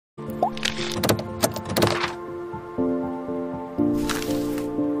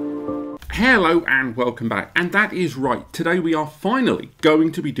Hello and welcome back, and that is right, today we are finally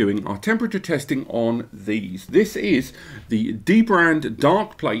going to be doing our temperature testing on these. This is the DBrand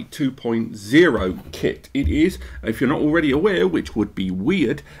Darkplate 2.0 kit. It is, if you're not already aware, which would be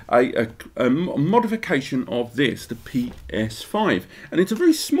weird, a modification of this, the PS5. And it's a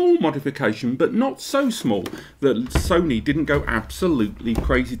very small modification, but not so small that Sony didn't go absolutely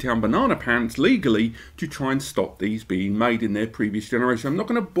crazy town banana pants legally to try and stop these being made in their previous generation. I'm not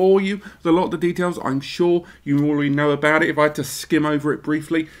going to bore you with a lot of the details. I'm sure you already know about it. If I had to skim over it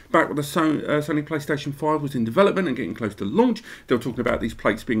briefly, back when the Sony PlayStation 5 was in development and getting close to launch, they were talking about these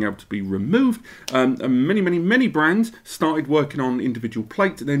plates being able to be removed. And many brands started working on individual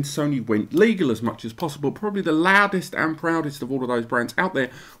plates, and then Sony went legal as much as possible. Probably the loudest and proudest of all of those brands out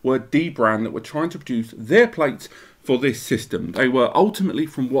there were DBrand, that were trying to produce their plates for this system. They were ultimately,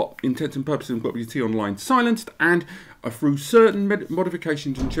 from what intents and purposes of what we see online, silenced, and through certain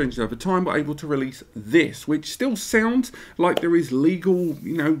modifications and changes over time, were able to release this, which still sounds like there is legal,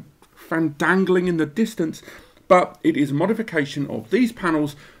 fandangling in the distance, but it is a modification of these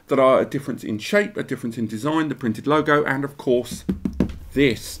panels that are a difference in shape, a difference in design, the printed logo, and of course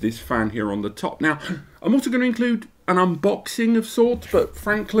this fan here on the top. Now, I'm also going to include an unboxing of sorts, but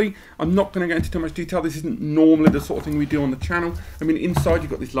frankly, I'm not going to go into too much detail. This isn't normally the sort of thing we do on the channel. I mean, inside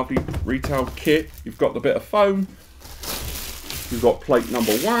you've got this lovely retail kit. You've got the bit of foam. You've got plate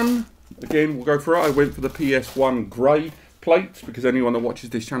number 1. Again, we'll go for it. I went for the PS1 grey plates because anyone that watches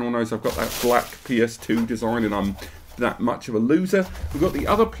this channel knows I've got that black PS2 design and I'm that much of a loser. We've got the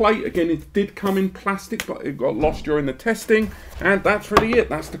other plate. Again, it did come in plastic, but it got lost during the testing, and that's really it.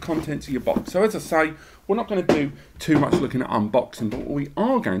 That's the contents of your box. So as I say, we're not going to do too much looking at unboxing, but what we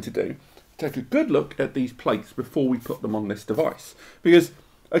are going to do is take a good look at these plates before we put them on this device, because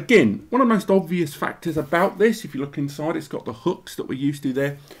again, one of the most obvious factors about this, if you look inside, it's got the hooks that we're used to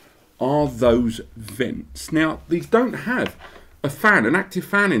there, are those vents. Now, these don't have a fan, an active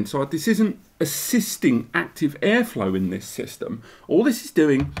fan inside. This isn't assisting active airflow in this system. All this is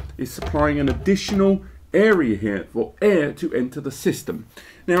doing is supplying an additional area here for air to enter the system.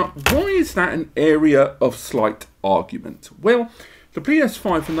 Now, why is that an area of slight argument? Well, the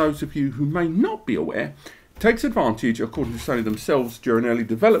PS5, for those of you who may not be aware, takes advantage, according to Sony themselves, during early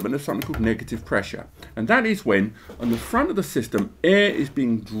development of something called negative pressure. And that is when, on the front of the system, air is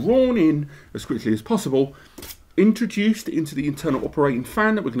being drawn in as quickly as possible, introduced into the internal operating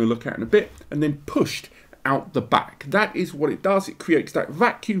fan that we're going to look at in a bit, and then pushed out the back. That is what it does. It creates that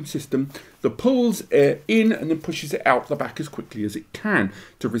vacuum system that pulls air in and then pushes it out the back as quickly as it can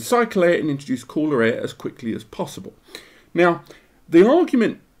to recycle air and introduce cooler air as quickly as possible. Now, the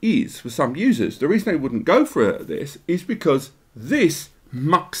argument is, for some users, the reason they wouldn't go for this is because this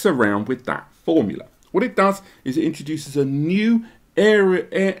mucks around with that formula. What it does is it introduces a new air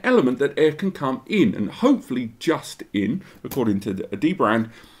element that air can come in, and hopefully just in, according to the DBrand,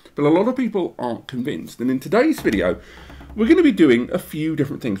 but a lot of people aren't convinced. And in today's video, we're going to be doing a few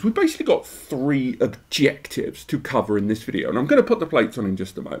different things. We've basically got 3 objectives to cover in this video, and I'm going to put the plates on in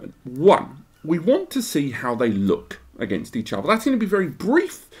just a moment. 1, we want to see how they look against each other. That's going to be very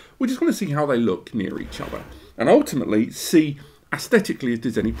brief. We just want to see how they look near each other, and ultimately see aesthetically if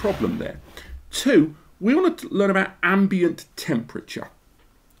there's any problem there. 2, we want to learn about ambient temperature.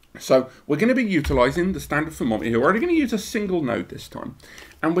 So we're going to be utilising the standard thermometer here. We're only going to use a single node this time.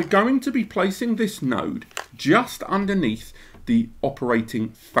 And we're going to be placing this node just underneath the operating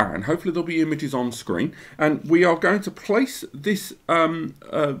fan. Hopefully there'll be images on screen. And we are going to place this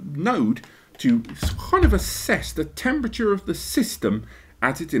node to kind of assess the temperature of the system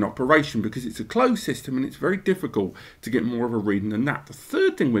as it's in operation, because it's a closed system and it's very difficult to get more of a reading than that. The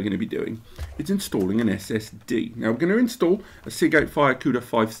third thing we're going to be doing is installing an SSD. Now we're going to install a Seagate FireCuda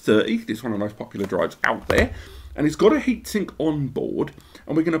 530. It's one of the most popular drives out there, and it's got a heatsink on board,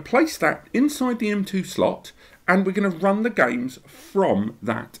 and we're going to place that inside the M2 slot, and we're going to run the games from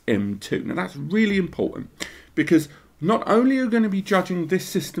that M2. Now that's really important, because not only are we going to be judging this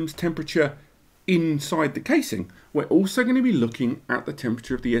system's temperature inside the casing, we're also going to be looking at the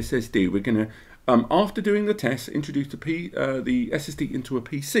temperature of the SSD. We're going to, after doing the test, introduce the SSD into a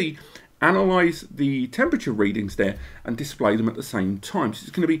PC, analyze the temperature readings there, and display them at the same time. So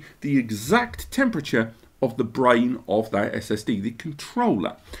it's going to be the exact temperature of the brain of that SSD, the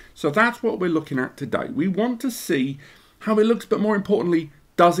controller. So that's what we're looking at today. We want to see how it looks, but more importantly,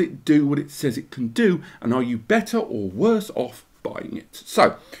 does it do what it says it can do, and are you better or worse off buying it?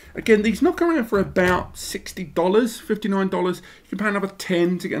 So again, these knock around for about $60, $59. You can pay another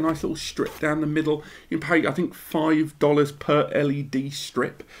 $10 to get a nice little strip down the middle. You can pay, I think, $5 per LED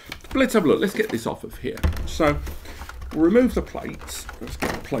strip. But let's have a look. Let's get this off of here. So we'll remove the plates. Let's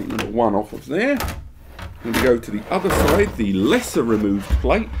get plate number 1 off of there. And we go to the other side, the lesser removed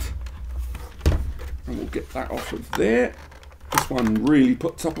plate. And we'll get that off of there. This one really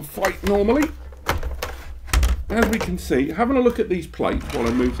puts up a fight normally. As we can see, having a look at these plates while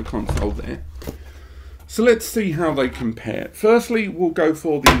I move the console there. So let's see how they compare. Firstly, we'll go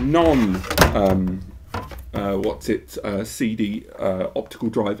for the CD optical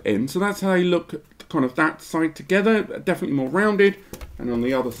drive end. So that's how they look, kind of that side together, definitely more rounded. And on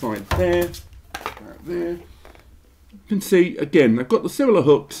the other side there, you can see, again, they've got the similar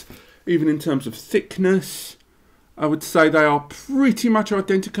hooks, even in terms of thickness. I would say they are pretty much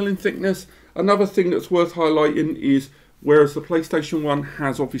identical in thickness. Another thing that's worth highlighting is, whereas the PlayStation 1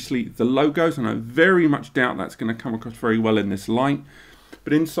 has obviously the logos, and I very much doubt that's going to come across very well in this light,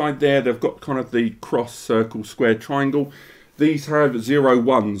 but inside there they've got kind of the cross, circle, square, triangle. These have 0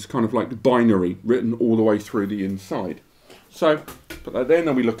 1s, kind of like binary, written all the way through the inside. So put that there, and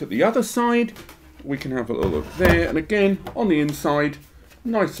then we look at the other side. We can have a little look there, and again on the inside,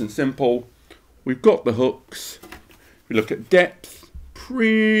 nice and simple. We've got the hooks. We look at depth,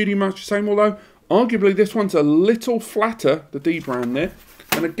 pretty much the same, although arguably this one's a little flatter, the DBrand there.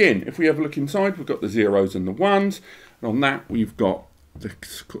 And again, if we have a look inside, we've got the 0s and the 1s. And on that, we've got the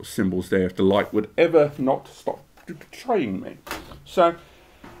symbols there if the light would ever not stop betraying me. So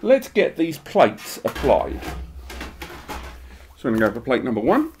let's get these plates applied. So we're going to go for plate number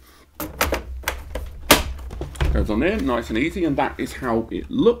 1. Goes on there, nice and easy, and that is how it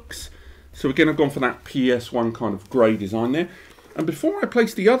looks. So again, I've gone for that PS1 kind of grey design there. And before I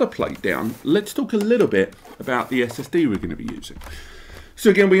place the other plate down, let's talk a little bit about the SSD we're going to be using. So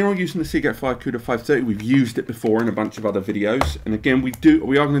again, we are using the Seagate 5 CUDA 530. We've used it before in a bunch of other videos. And again, we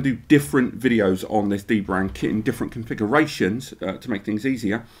are going to do different videos on this DBrand kit in different configurations to make things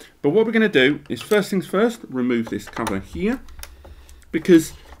easier. But what we're going to do is, first things first, remove this cover here,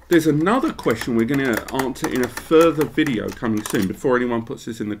 because there's another question we're going to answer in a further video coming soon, before anyone puts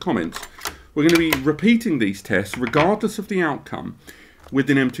this in the comments. We're going to be repeating these tests, regardless of the outcome, with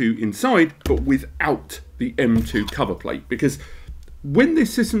an M2 inside, but without the M2 cover plate. Because when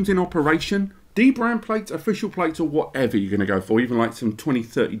this system's in operation, DBrand plates, official plates, or whatever you're going to go for, even like some $20,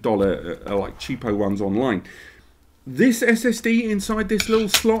 $30 like cheapo ones online, this SSD inside this little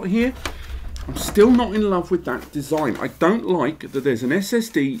slot here, I'm still not in love with that design. I don't like that there's an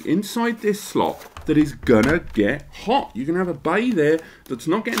SSD inside this slot that is gonna get hot. You're gonna have a bay there that's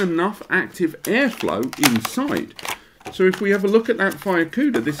not getting enough active airflow inside. So if we have a look at that Fire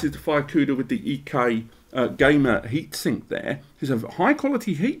CUDA, this is the Fire CUDA with the EK Gamer heatsink there. It's a high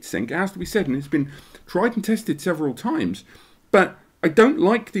quality heatsink, it has to be said, and it's been tried and tested several times. But I don't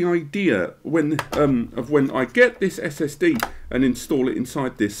like the idea when I get this SSD and install it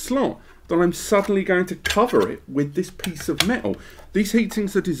inside this slot, that I'm suddenly going to cover it with this piece of metal. These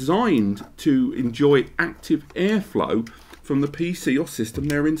heatsinks are designed to enjoy active airflow from the PC or system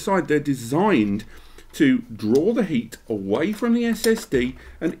they're inside. They're designed to draw the heat away from the SSD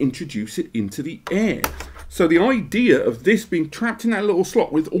and introduce it into the air. So the idea of this being trapped in that little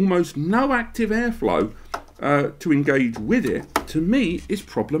slot with almost no active airflow to engage with it, to me, is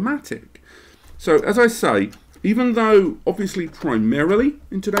problematic. So as I say, even though obviously primarily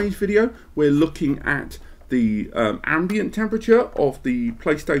in today's video we're looking at the ambient temperature of the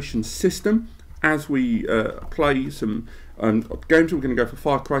PlayStation system as we play some games, we're going to go for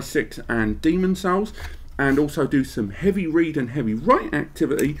Far Cry 6 and Demon Souls, and also do some heavy read and heavy write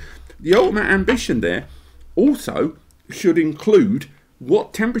activity, the ultimate ambition there also should include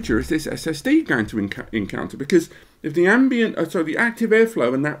what temperature is this SSD going to encounter, because if the the active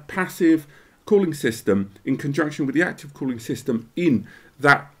airflow and that passive cooling system in conjunction with the active cooling system in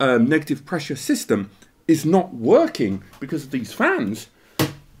that negative pressure system is not working because of these fans,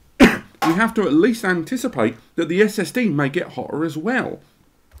 we have to at least anticipate that the SSD may get hotter as well.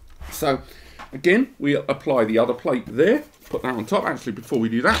 So again, we apply the other plate there, put that on top. Actually, before we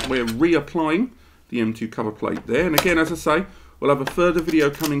do that, we're reapplying the M2 cover plate there. And again, as I say, we'll have a further video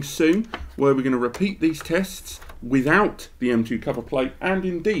coming soon where we're going to repeat these tests without the M2 cover plate, and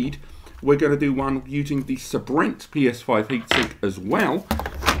indeed we're going to do one using the Brent PS5 heatsink as well,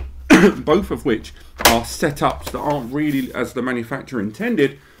 both of which are setups that aren't really as the manufacturer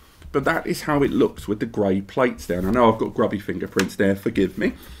intended, but that is how it looks with the grey plates there. And I know I've got grubby fingerprints there, forgive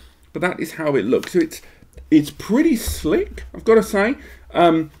me, but that is how it looks. So it's pretty slick, I've got to say.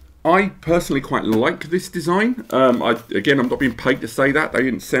 I personally quite like this design. Again, I'm not being paid to say that, they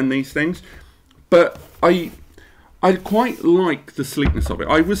didn't send these things, but I quite like the sleekness of it.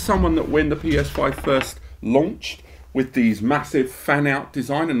 I was someone that when the PS5 first launched with these massive fan-out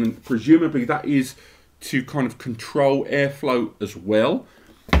design, and presumably that is to kind of control airflow as well.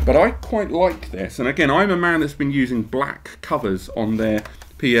 But I quite like this, and again, I'm a man that's been using black covers on their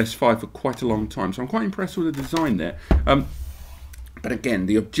PS5 for quite a long time, so I'm quite impressed with the design there. But again,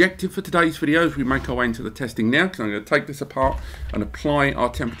 the objective for today's video is we make our way into the testing now, because I'm going to take this apart and apply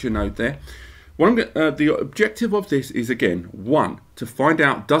our temperature node there. The objective of this is, again, 1, to find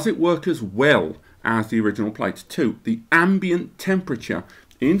out does it work as well as the original plates. 2, the ambient temperature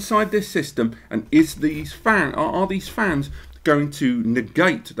inside this system, and are these fans going to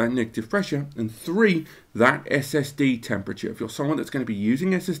negate that negative pressure. And 3, that SSD temperature. If you're someone that's going to be using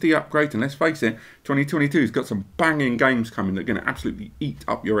SSD upgrades, and let's face it, 2022 has got some banging games coming that are going to absolutely eat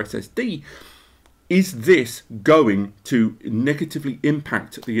up your SSD, is this going to negatively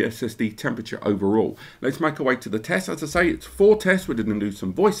impact the SSD temperature overall? Let's make our way to the test. As I say, it's 4 tests. We're going to do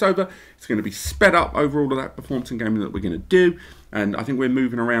some voiceover. It's going to be sped up over all of that performance and gaming that we're going to do. And I think we're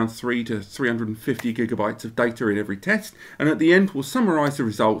moving around 3 to 350 gigabytes of data in every test. And at the end, we'll summarize the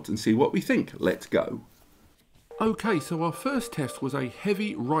results and see what we think. Let's go. Okay, so our first test was a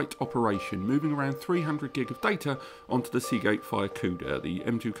heavy write operation, moving around 300 gig of data onto the Seagate Fire CUDA, the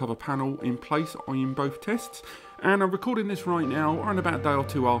M2 cover panel in place in both tests. And I'm recording this right now, around about a day or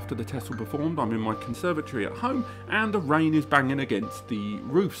 2 after the test was performed. I'm in my conservatory at home, and the rain is banging against the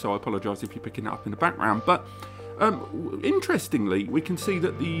roof, so I apologise if you're picking it up in the background. But interestingly, we can see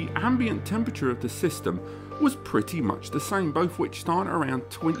that the ambient temperature of the system was pretty much the same, both which start around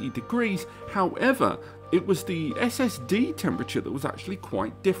 20 degrees. However, it was the SSD temperature that was actually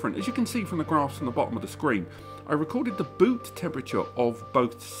quite different. As you can see from the graphs on the bottom of the screen, I recorded the boot temperature of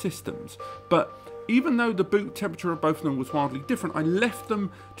both systems, but even though the boot temperature of both of them was wildly different, I left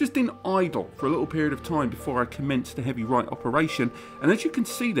them just in idle for a little period of time before I commenced the heavy write operation. And as you can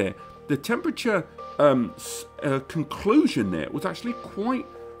see there, the temperature conclusion there was actually quite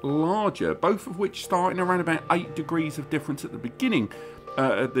larger, both of which starting around about 8 degrees of difference at the beginning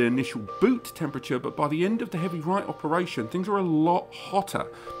at the initial boot temperature, but by the end of the heavy write operation, things are a lot hotter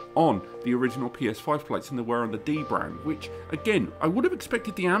on the original PS5 plates than they were on the DBrand, which again, I would have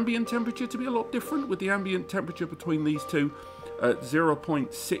expected the ambient temperature to be a lot different, with the ambient temperature between these two at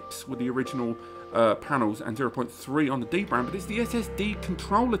 0.6 with the original panels and 0.3 on the DBrand, but it's the SSD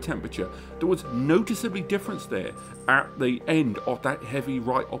controller temperature that was noticeably different there at the end of that heavy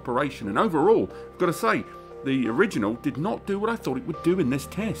write operation. And overall, I've got to say, the original did not do what I thought it would do in this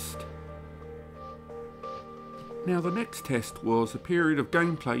test. Now, the next test was a period of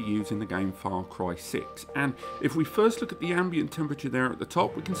gameplay using the game Far Cry 6, and if we first look at the ambient temperature there at the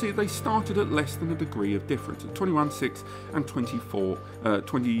top, we can see they started at less than a degree of difference, at 21.6 and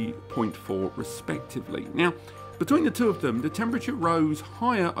 20.4 respectively. Now, between the two of them, the temperature rose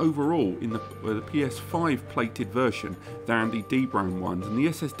higher overall in the PS5 plated version than the DBrand ones, and the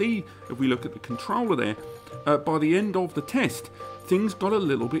SSD, if we look at the controller there, by the end of the test, things got a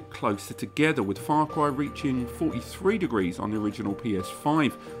little bit closer together, with Far Cry reaching 43 degrees on the original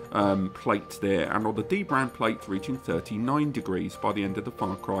PS5 plates there, and on the DBrand plates reaching 39 degrees by the end of the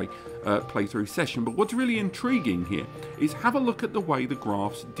Far Cry playthrough session. But what's really intriguing here is have a look at the way the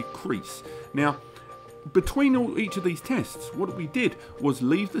graphs decrease. Now, between each of these tests, what we did was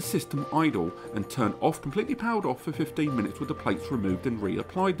leave the system idle and turn off, completely powered off for 15 minutes with the plates removed and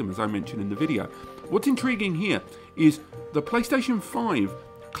reapplied them, as I mentioned in the video. What's intriguing here is the PlayStation 5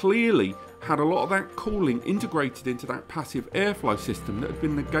 clearly had a lot of that cooling integrated into that passive airflow system that had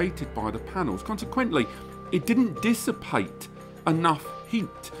been negated by the panels. Consequently, it didn't dissipate enough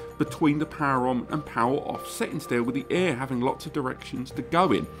heat between the power on and power off settings there, with the air having lots of directions to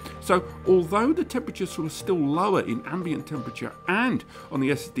go in. So although the temperatures were still lower in ambient temperature and on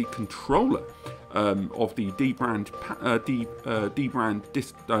the SSD controller of the DBrand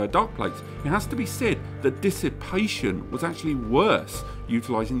Darkplates, it has to be said that dissipation was actually worse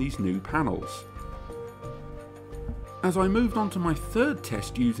utilising these new panels. As I moved on to my third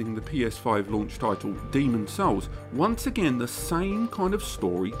test using the PS5 launch title Demon Souls, once again the same kind of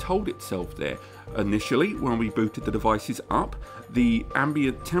story told itself there. Initially, when we booted the devices up, the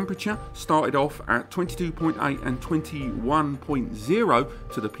ambient temperature started off at 22.8 and 21.0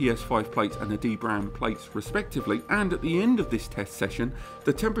 to the PS5 plates and the DBrand plates respectively, and at the end of this test session,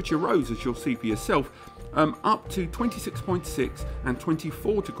 the temperature rose, as you'll see for yourself, up to 26.6 and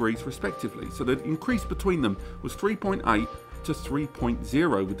 24 degrees respectively. So the increase between them was 3.8 to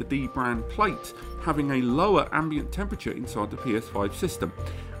 3.0, with the DBrand plates having a lower ambient temperature inside the PS5 system.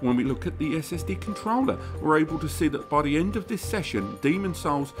 when we look at the SSD controller, we're able to see that by the end of this session, Demon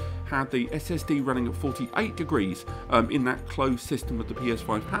Souls had the SSD running at 48 degrees in that closed system of the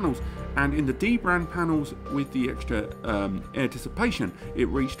PS5 panels, and in the DBrand panels with the extra air dissipation, it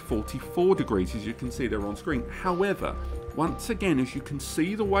reached 44 degrees, as you can see there on screen. However, once again, as you can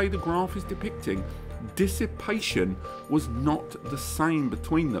see the way the graph is depicting, dissipation was not the same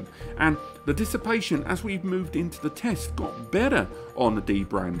between them, and the dissipation as we've moved into the test got better on the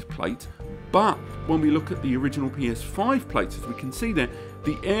DBrand plate, but when we look at the original PS5 plates, as we can see there,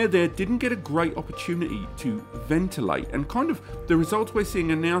 the air there didn't get a great opportunity to ventilate, and kind of the results we're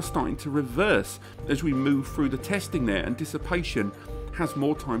seeing are now starting to reverse as we move through the testing there, and dissipation has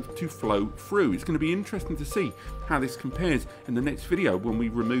more time to flow through. It's going to be interesting to see how this compares in the next video when we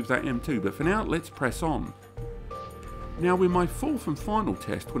remove that M2, but for now let's press on. Now, with my fourth and final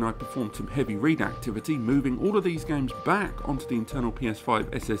test, when I performed some heavy read activity, moving all of these games back onto the internal PS5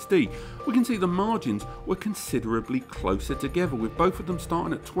 SSD, we can see the margins were considerably closer together, with both of them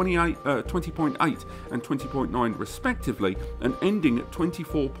starting at 20.8 and 20.9 respectively, and ending at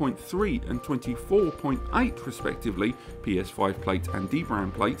 24.3 and 24.8 respectively, PS5 plate and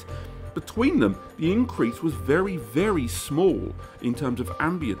DBrand plate. Between them, the increase was very, very small in terms of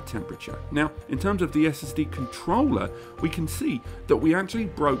ambient temperature. Now, in terms of the SSD controller, we can see that we actually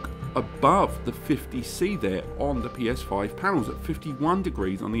broke above the 50C there on the PS5 panels at 51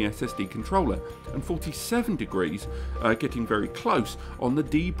 degrees on the SSD controller, and 47 degrees, getting very close on the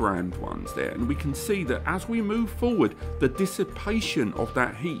DBrand ones there. And we can see that as we move forward, the dissipation of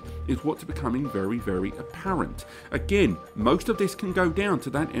that heat is what's becoming very, very apparent. Again, most of this can go down to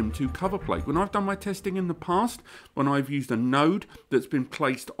that M2 cover plate. When I've done my testing in the past, when I've used a node that's been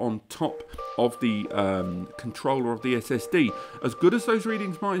placed on top of the controller of the SSD, as good as those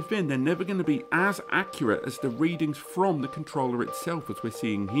readings might have been, they're never going to be as accurate as the readings from the controller itself, as we're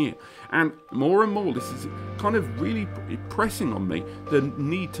seeing here. And more this is kind of really pressing on me the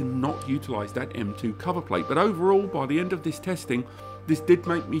need to not utilize that M2 cover plate. But overall, by the end of this testing, this did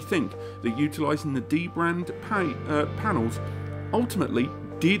make me think that utilizing the DBrand panels ultimately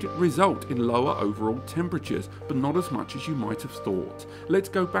did result in lower overall temperatures, but not as much as you might have thought. Let's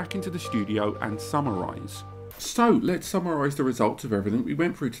go back into the studio and summarize. So let's summarise the results of everything we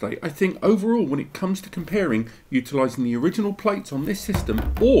went through today. I think overall, when it comes to comparing utilising the original plates on this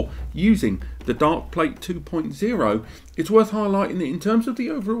system or using the Darkplate 2.0, it's worth highlighting that in terms of the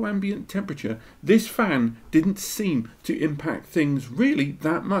overall ambient temperature, this fan didn't seem to impact things really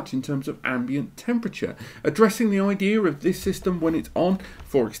that much in terms of ambient temperature. Addressing the idea of this system when it's on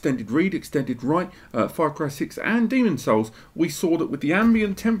for extended read, extended write, Far Cry 6 and Demon Souls, we saw that with the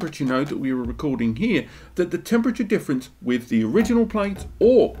ambient temperature node that we were recording here, that the temperature difference with the original plates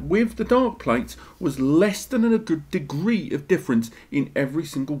or with the dark plates was less than a good degree of difference in every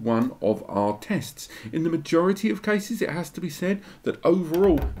single one of our tests. In the majority of cases, it has to be said that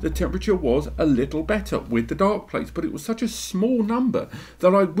overall the temperature was a little better with the dark plates, but it was such a small number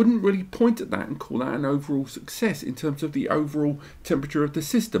that I wouldn't really point at that and call that an overall success in terms of the overall temperature of the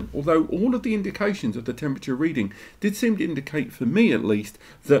system, although all of the indications of the temperature reading did seem to indicate, for me at least,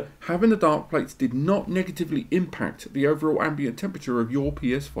 that having the dark plates did not negatively impact the overall ambient temperature of your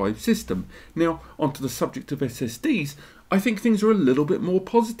PS5 system. Now, onto the subject of SSDs, I think things are a little bit more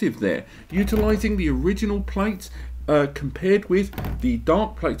positive there. Utilising the original plates compared with the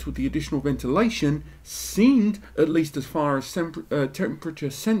dark plates with the additional ventilation seemed, at least as far as temperature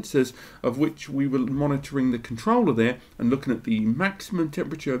sensors of which we were monitoring the controller there and looking at the maximum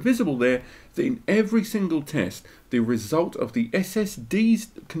temperature visible there, that in every single test the result of the SSD's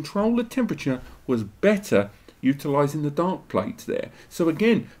controller temperature was better utilising the dark plates there. So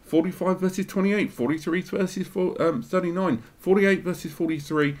again, 45 versus 28, 43 versus 39, 48 versus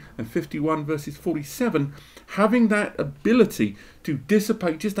 43, and 51 versus 47, having that ability to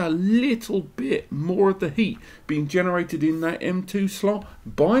dissipate just a little bit more of the heat being generated in that M2 slot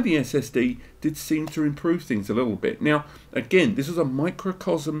by the SSD did seem to improve things a little bit. Now, again, this is a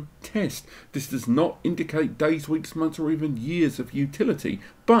microcosm test. This does not indicate days, weeks, months, or even years of utility,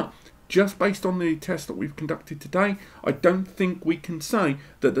 but just based on the test that we've conducted today, I don't think we can say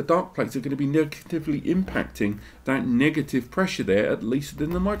that the dark plates are going to be negatively impacting that negative pressure there, at least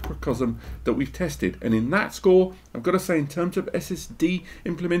within the microcosm that we've tested. And in that score, I've got to say, in terms of SSD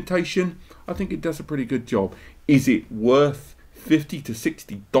implementation, I think it does a pretty good job. Is it worth $50 to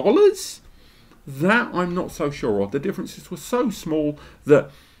 $60? That I'm not so sure of. The differences were so small that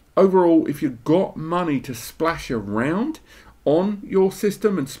overall, if you've got money to splash around, on your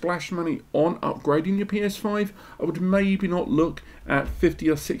system and splash money on upgrading your PS5, I would maybe not look at $50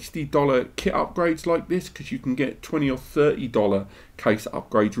 or $60 kit upgrades like this, because you can get $20 or $30 case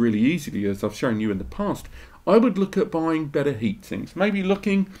upgrades really easily, as I've shown you in the past. I would look at buying better heatsinks, maybe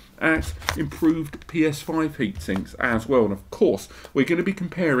looking at improved PS5 heatsinks as well. And of course, we're going to be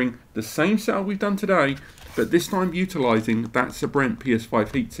comparing the same setup we've done today, but this time utilising that DBrand PS5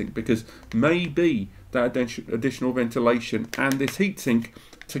 heatsink, because maybe that additional ventilation and this heatsink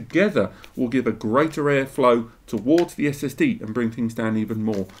together will give a greater airflow towards the SSD and bring things down even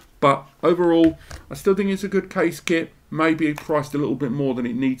more. But overall, I still think it's a good case kit, maybe priced a little bit more than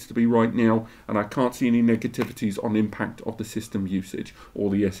it needs to be right now, and I can't see any negativities on impact of the system usage or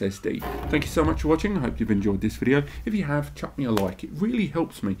the SSD. Thank you so much for watching. I hope you've enjoyed this video. If you have, chuck me a like. It really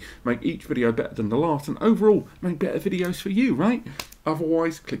helps me make each video better than the last, and overall make better videos for you, right?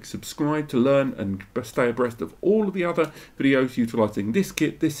 Otherwise, click subscribe to learn and stay abreast of all of the other videos utilising this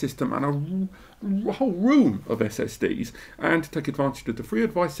kit, this system, and a whole room of SSDs, and to take advantage of the free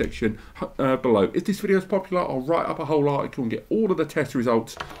advice section below. If this video is popular, I'll write up a whole article and get all of the test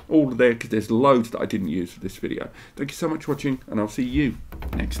results all there, because there's loads that I didn't use for this video. Thank you so much for watching, and I'll see you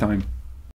next time.